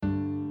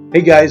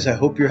Hey guys, I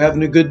hope you're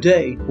having a good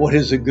day. What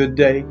is a good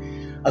day?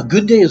 A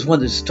good day is one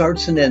that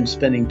starts and ends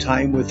spending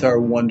time with our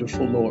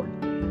wonderful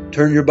Lord.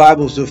 Turn your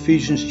Bibles to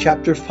Ephesians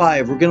chapter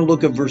 5. We're going to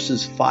look at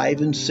verses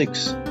 5 and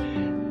 6.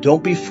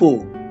 Don't be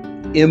fooled.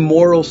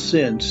 Immoral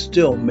sin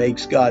still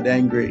makes God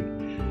angry.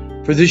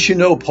 For this you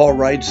know, Paul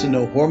writes, and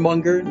no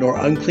whoremonger, nor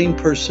unclean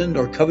person,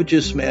 nor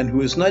covetous man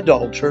who is an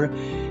idolater,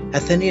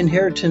 hath any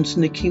inheritance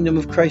in the kingdom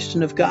of Christ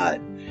and of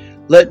God.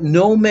 Let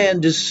no man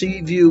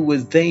deceive you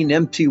with vain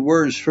empty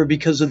words, for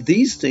because of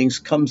these things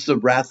comes the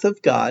wrath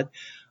of God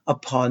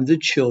upon the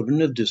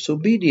children of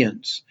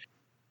disobedience.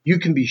 You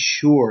can be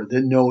sure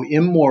that no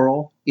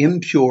immoral,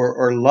 impure,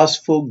 or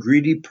lustful,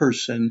 greedy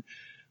person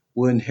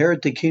will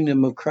inherit the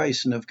kingdom of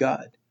Christ and of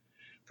God.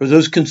 For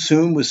those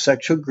consumed with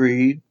sexual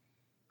greed,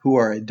 who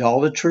are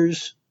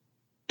idolaters,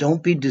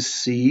 don't be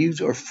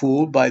deceived or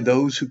fooled by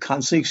those who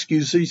constantly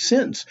excuse their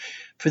sins,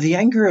 for the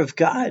anger of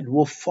God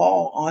will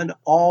fall on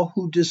all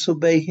who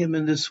disobey him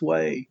in this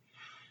way.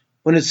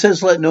 When it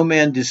says, let no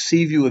man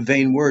deceive you with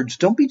vain words,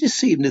 don't be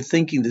deceived into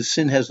thinking that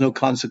sin has no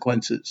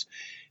consequences.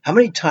 How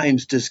many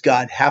times does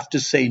God have to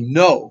say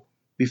no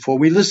before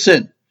we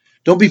listen?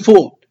 Don't be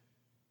fooled.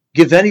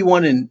 Give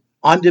anyone an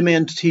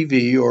on-demand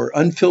TV or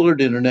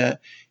unfiltered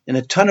internet and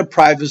a ton of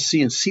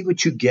privacy and see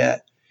what you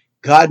get.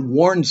 God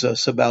warns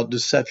us about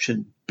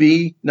deception.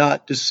 Be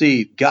not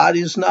deceived. God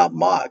is not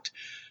mocked.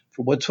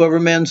 For whatsoever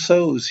man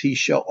sows, he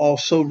shall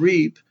also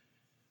reap.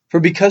 For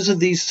because of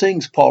these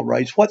things, Paul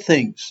writes, what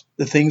things?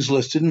 The things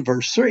listed in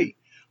verse 3.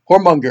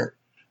 Whoremonger,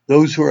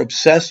 those who are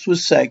obsessed with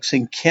sex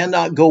and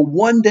cannot go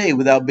one day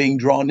without being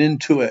drawn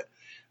into it.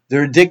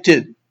 They're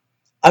addicted.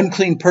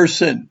 Unclean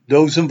person,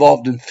 those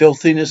involved in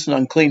filthiness and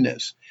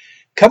uncleanness.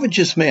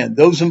 Covetous man,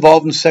 those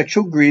involved in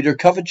sexual greed or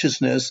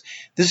covetousness.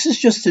 This is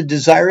just the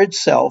desire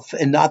itself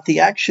and not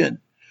the action.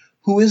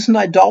 Who is an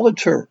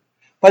idolater?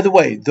 By the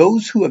way,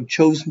 those who have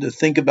chosen to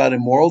think about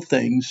immoral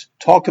things,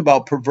 talk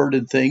about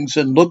perverted things,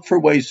 and look for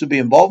ways to be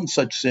involved in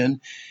such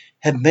sin,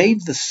 have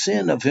made the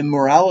sin of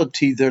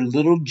immorality their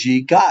little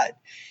g God.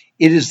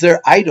 It is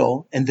their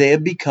idol, and they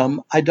have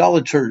become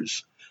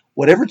idolaters.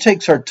 Whatever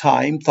takes our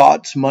time,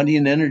 thoughts, money,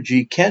 and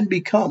energy can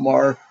become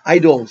our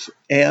idols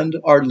and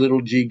our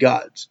little g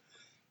gods.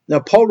 Now,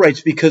 Paul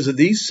writes, because of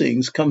these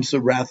things comes the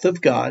wrath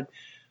of God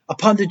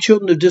upon the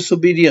children of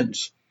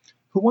disobedience.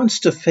 Who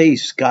wants to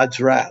face God's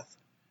wrath?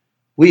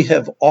 We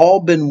have all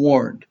been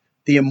warned.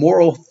 The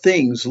immoral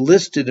things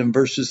listed in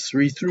verses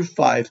 3 through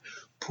 5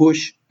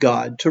 push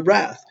God to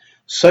wrath.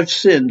 Such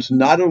sins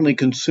not only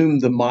consume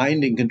the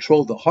mind and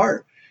control the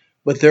heart,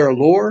 but their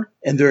allure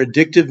and their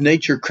addictive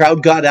nature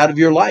crowd God out of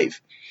your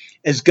life.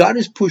 As God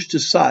is pushed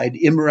aside,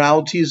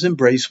 immorality is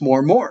embraced more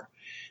and more.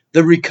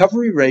 The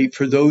recovery rate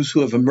for those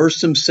who have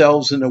immersed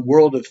themselves in a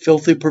world of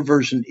filthy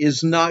perversion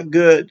is not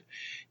good.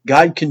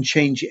 God can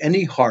change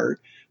any heart,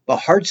 but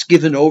hearts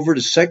given over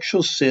to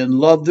sexual sin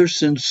love their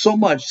sins so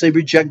much they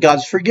reject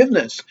God's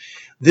forgiveness.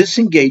 This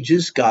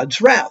engages God's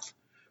wrath.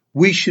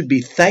 We should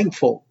be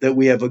thankful that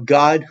we have a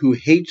God who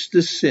hates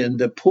the sin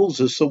that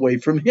pulls us away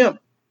from him.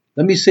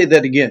 Let me say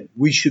that again.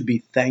 We should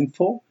be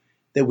thankful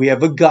that we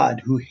have a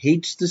God who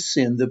hates the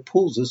sin that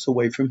pulls us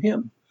away from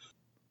him.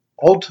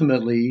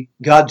 Ultimately,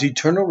 God's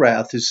eternal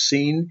wrath is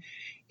seen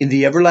in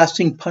the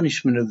everlasting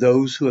punishment of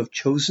those who have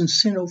chosen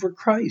sin over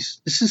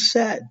Christ. This is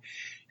sad.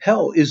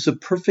 Hell is the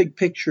perfect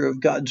picture of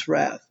God's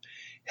wrath.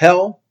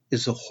 Hell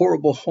is a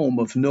horrible home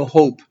of no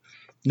hope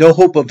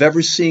of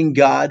ever seeing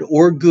God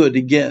or good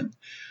again.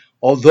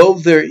 Although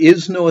there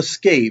is no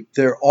escape,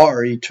 there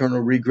are eternal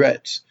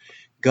regrets.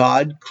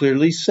 God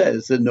clearly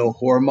says that no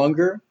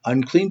whoremonger,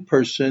 unclean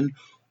person,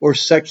 or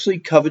sexually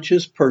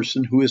covetous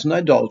person who is an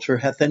idolater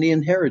hath any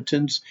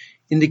inheritance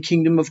in the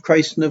kingdom of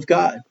Christ and of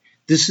God.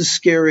 This is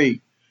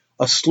scary.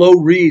 A slow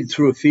read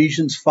through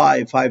Ephesians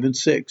 5 and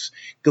 6,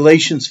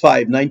 Galatians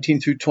 5, 19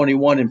 through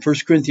 21, and 1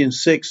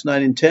 Corinthians 6,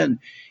 9 and 10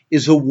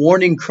 is a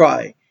warning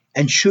cry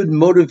and should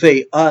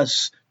motivate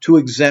us to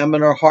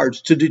examine our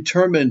hearts, to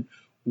determine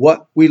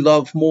what we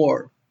love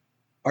more,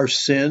 our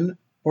sin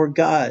or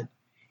God.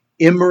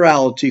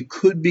 Immorality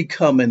could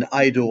become an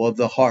idol of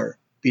the heart.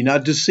 Be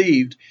not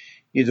deceived.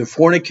 Neither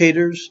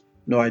fornicators,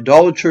 nor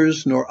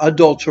idolaters, nor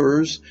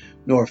adulterers,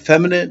 nor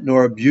effeminate,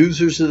 nor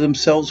abusers of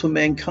themselves with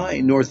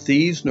mankind, nor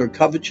thieves, nor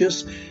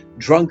covetous,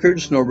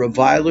 drunkards, nor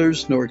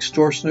revilers, nor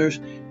extortioners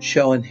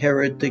shall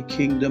inherit the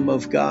kingdom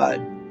of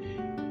God.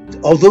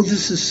 Although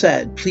this is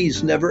sad,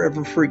 please never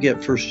ever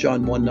forget 1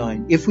 John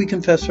 1:9. If we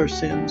confess our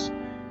sins,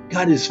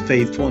 God is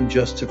faithful and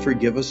just to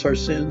forgive us our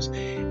sins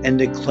and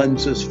to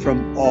cleanse us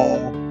from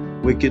all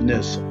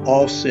wickedness,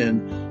 all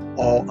sin,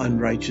 all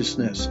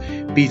unrighteousness.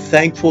 Be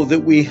thankful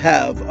that we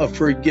have a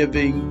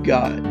forgiving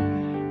God.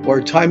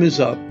 Our time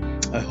is up.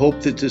 I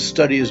hope that this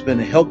study has been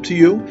a help to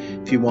you.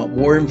 If you want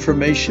more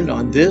information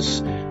on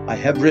this, I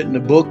have written a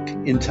book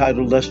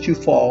entitled Lest You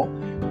Fall,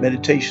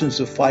 Meditations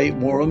to Fight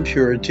Moral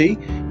Impurity.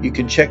 You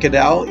can check it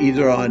out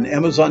either on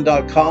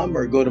Amazon.com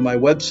or go to my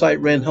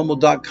website,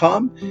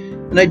 randhummel.com.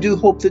 And I do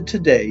hope that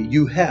today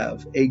you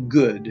have a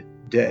good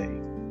day.